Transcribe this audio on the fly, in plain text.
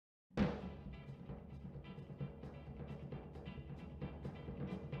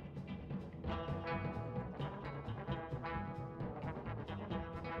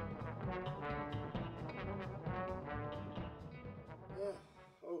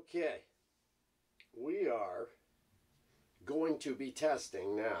Okay, we are going to be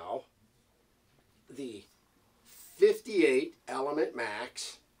testing now the 58 Element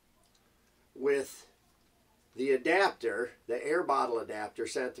Max with the adapter, the air bottle adapter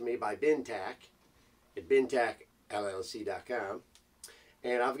sent to me by Bintac at bintacllc.com.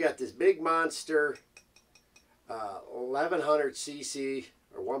 And I've got this big monster 1100 cc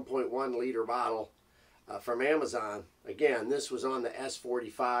or 1.1 liter bottle from Amazon. Again, this was on the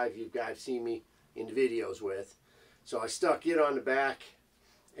S45 you guys seen me in the videos with. So I stuck it on the back,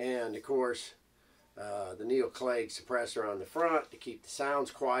 and of course the Neil Clegg suppressor on the front to keep the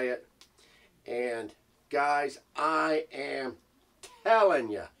sounds quiet. And guys, I am telling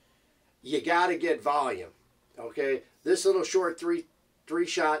you, you got to get volume. Okay, this little short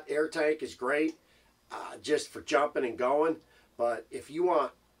three-shot air tank is great just for jumping and going. But if you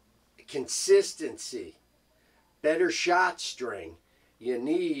want consistency, better shot string, you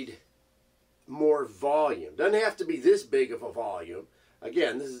need more volume. Doesn't have to be this big of a volume.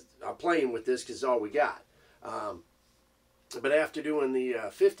 Again, I'm playing with this because it's all we got. But after doing the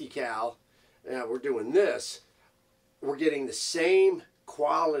 50 cal, we're doing this. We're getting the same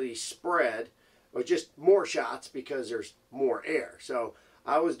quality spread, or just more shots because there's more air. So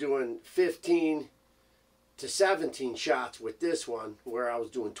I was doing 15 to 17 shots with this one, where I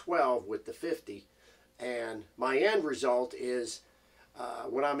was doing 12 with the 50. And my end result is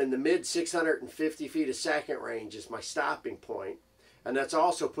when I'm in the mid 650 feet a second range is my stopping point. And that's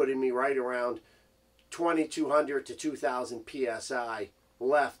also putting me right around 2200 to 2000 psi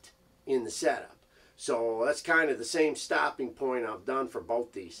left in the setup. So that's kind of the same stopping point I've done for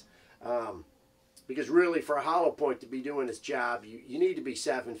both these. Because really, for a hollow point to be doing its job, you need to be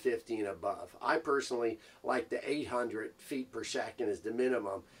 750 and above. I personally like the 800 feet per second as the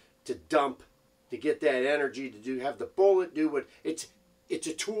minimum to dump, to get that energy to have the bullet do what it's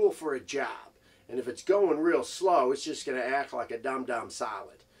a tool for a job. And if it's going real slow, it's just going to act like a dum-dum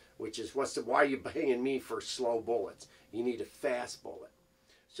solid, which is why are you banging me for slow bullets? You need a fast bullet.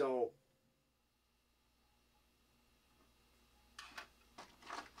 So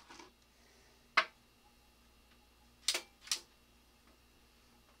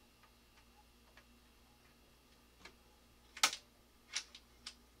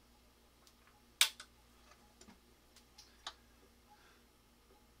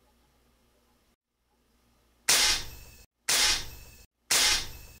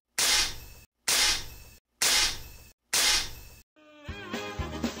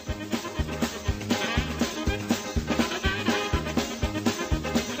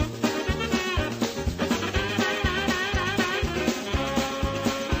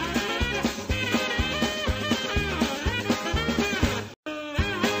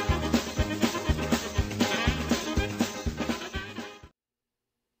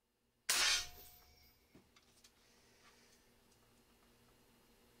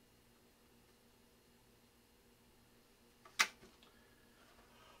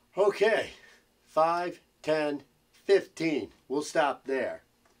okay, 5, 10, 15. We'll stop there.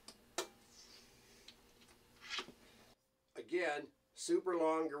 Again, super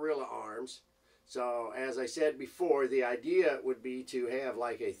long gorilla arms. So as I said before, the idea would be to have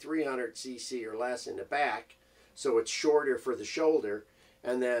like a 300 cc or less in the back, so it's shorter for the shoulder,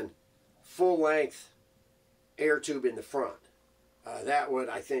 and then full length air tube in the front. That would,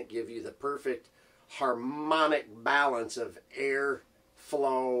 I think, give you the perfect harmonic balance of air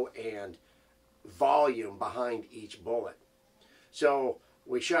flow and volume behind each bullet. So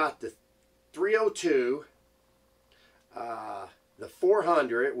we shot the 302, the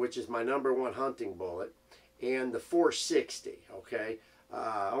 400, which is my #1 hunting bullet, and the 460. Okay,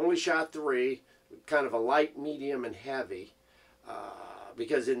 only shot 3, kind of a light, medium, and heavy,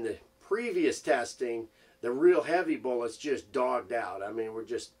 because in the previous testing the real heavy bullets just dogged out. I mean, we're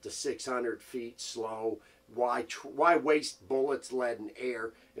just the 600 feet slow. Why waste bullets, lead, and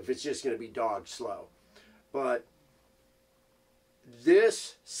air if it's just going to be dog slow? But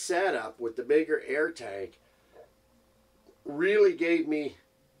this setup with the bigger air tank really gave me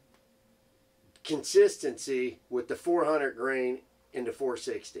consistency with the 400 grain in the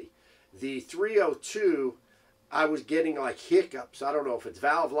 460. The 302, I was getting like hiccups. I don't know if it's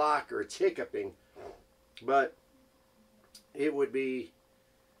valve lock or it's hiccuping, but it would be,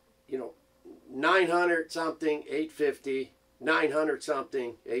 900 something, 850, 900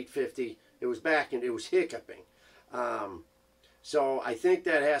 something, 850. It was it was hiccuping. So I think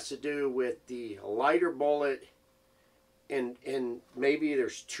that has to do with the lighter bullet, and maybe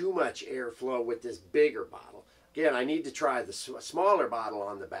there's too much airflow with this bigger bottle. Again, I need to try the smaller bottle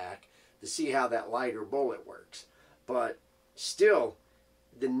on the back to see how that lighter bullet works. But still,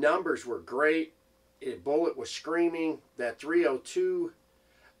 the numbers were great. Bullet was screaming. That 302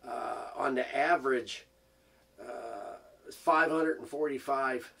 on the average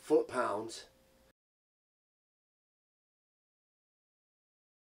 545 foot-pounds.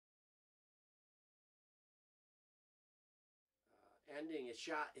 Ending it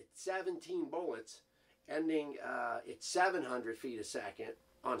shot at 17 bullets, ending at 700 feet a second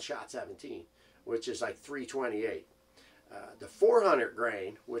on shot 17, which is like 328. The 400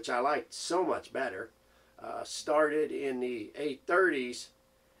 grain, which I liked so much better, started in the 830s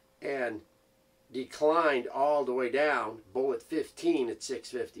and declined all the way down, bullet 15 at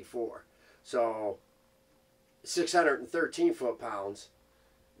 654. So 613 foot-pounds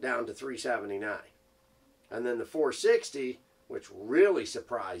down to 379. And then the 460, which really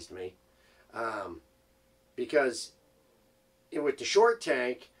surprised me, because with the short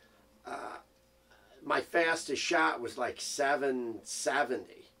tank, my fastest shot was like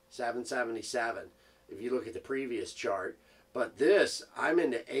 770, 777, if you look at the previous chart. But this, I'm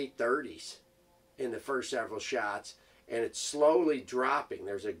in the 830s in the first several shots, and it's slowly dropping.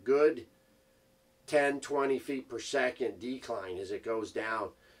 There's a good 10, 20 feet per second decline as it goes down,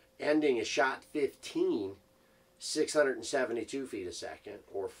 ending a shot 15, 672 feet a second,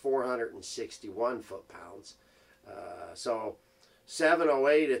 or 461 foot-pounds. So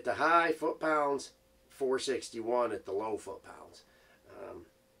 708 at the high foot-pounds, 461 at the low foot-pounds.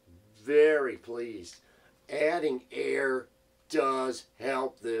 Very pleased. Adding air does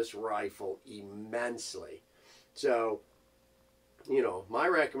help this rifle immensely. So, you know, my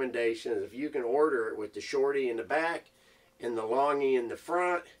recommendation is if you can order it with the shorty in the back and the longie in the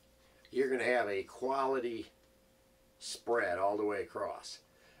front, you're going to have a quality spread all the way across.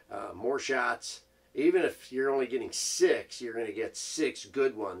 More shots. Even if you're only getting 6, you're going to get 6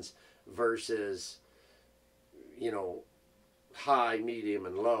 good ones versus, you know, high, medium,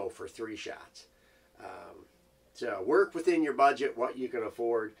 and low for 3 shots. So work within your budget, what you can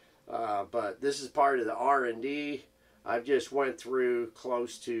afford. But this is part of the R&D. I've just went through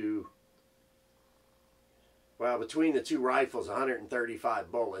close to, well, between the 2 rifles,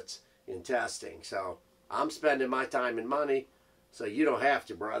 135 bullets in testing. So I'm spending my time and money, so you don't have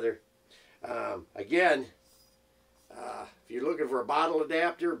to, brother. Again, if you're looking for a bottle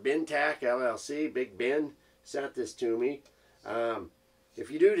adapter, BinTac LLC, Big Ben sent this to me. If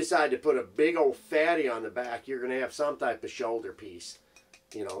you do decide to put a big old fatty on the back, you're going to have some type of shoulder piece.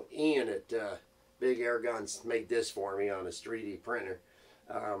 You know, Ian at Big Air Guns made this for me on his 3D printer.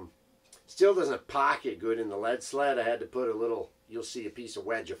 Still doesn't pocket good in the lead sled. I had to put a little, you'll see a piece of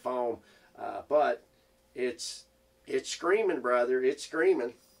wedge of foam. But it's screaming, brother. It's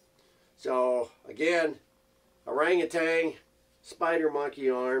screaming. So, again, orangutan, spider monkey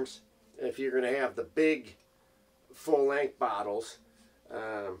arms, if you're going to have the big full-length bottles.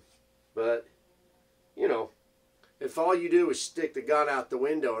 But, you know, if all you do is stick the gun out the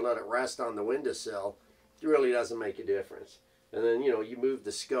window and let it rest on the windowsill, it really doesn't make a difference. And then, you know, you move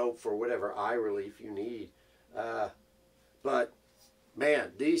the scope for whatever eye relief you need. But,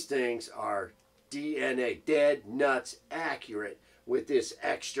 man, these things are DNA, dead nuts accurate with this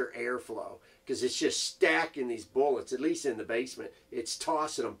extra airflow, because it's just stacking these bullets, at least in the basement. It's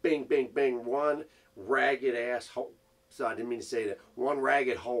tossing them, bing, bing, bing, one ragged ass hole. So I didn't mean to say that. One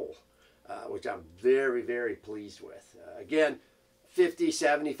ragged hole, which I'm very, very pleased with. Again, 50,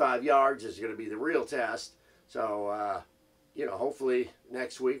 75 yards is going to be the real test. So, you know, hopefully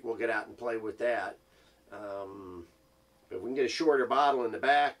next week we'll get out and play with that. If we can get a shorter bottle in the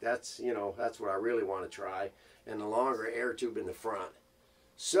back, that's, you know, that's what I really want to try. And the longer air tube in the front.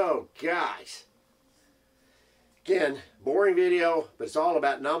 So, guys, again, boring video, but it's all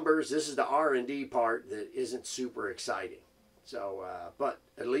about numbers. This is the R&D part that isn't super exciting. So, but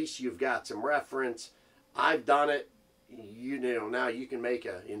at least you've got some reference. I've done it. You know, now you can make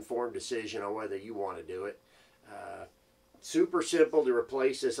an informed decision on whether you want to do it. Super simple to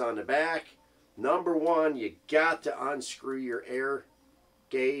replace this on the back. Number one, you got to unscrew your air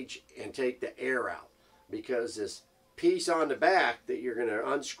gauge and take the air out, because this piece on the back that you're going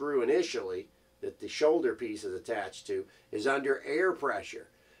to unscrew initially, that the shoulder piece is attached to, is under air pressure.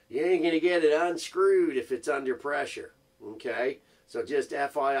 You ain't going to get it unscrewed if it's under pressure. Okay? So just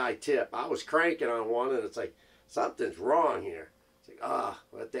FYI tip. I was cranking on one and it's like, something's wrong here. It's like,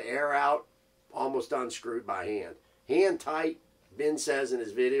 let the air out, almost unscrewed by hand. Hand tight, Ben says in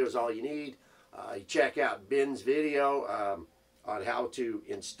his video, is all you need. You check out Ben's video on how to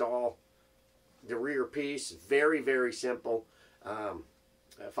install the rear piece. Very, very simple.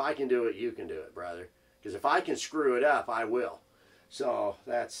 If I can do it, you can do it, brother. Because if I can screw it up, I will. So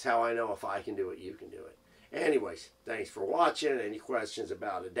that's how I know if I can do it, you can do it. Anyways, thanks for watching. Any questions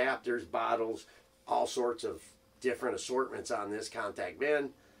about adapters, bottles, all sorts of different assortments on this, contact Ben,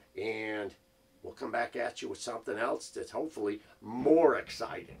 and we'll come back at you with something else that's hopefully more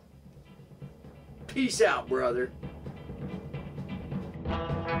exciting. Peace out, brother.